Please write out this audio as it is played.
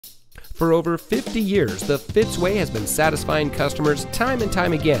For over 50 years, the Fitzway has been satisfying customers time and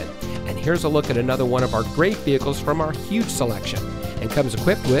time again. And here's a look at another one of our great vehicles from our huge selection, and comes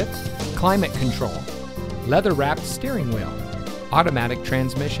equipped with climate control, leather-wrapped steering wheel, automatic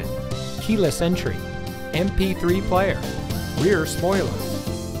transmission, keyless entry, MP3 player, rear spoiler,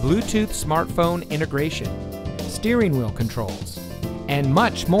 Bluetooth smartphone integration, steering wheel controls, and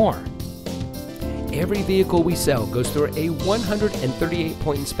much more. Every vehicle we sell goes through a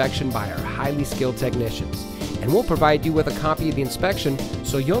 138-point inspection by our highly skilled technicians, and we'll provide you with a copy of the inspection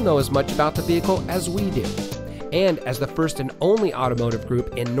so you'll know as much about the vehicle as we do. And as the first and only automotive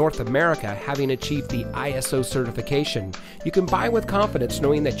group in North America having achieved the ISO certification, you can buy with confidence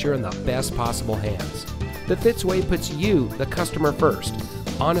knowing that you're in the best possible hands. The Fitzway puts you, the customer, first.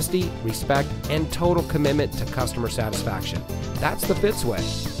 Honesty, respect, and total commitment to customer satisfaction. That's the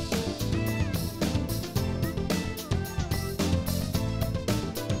Fitzway.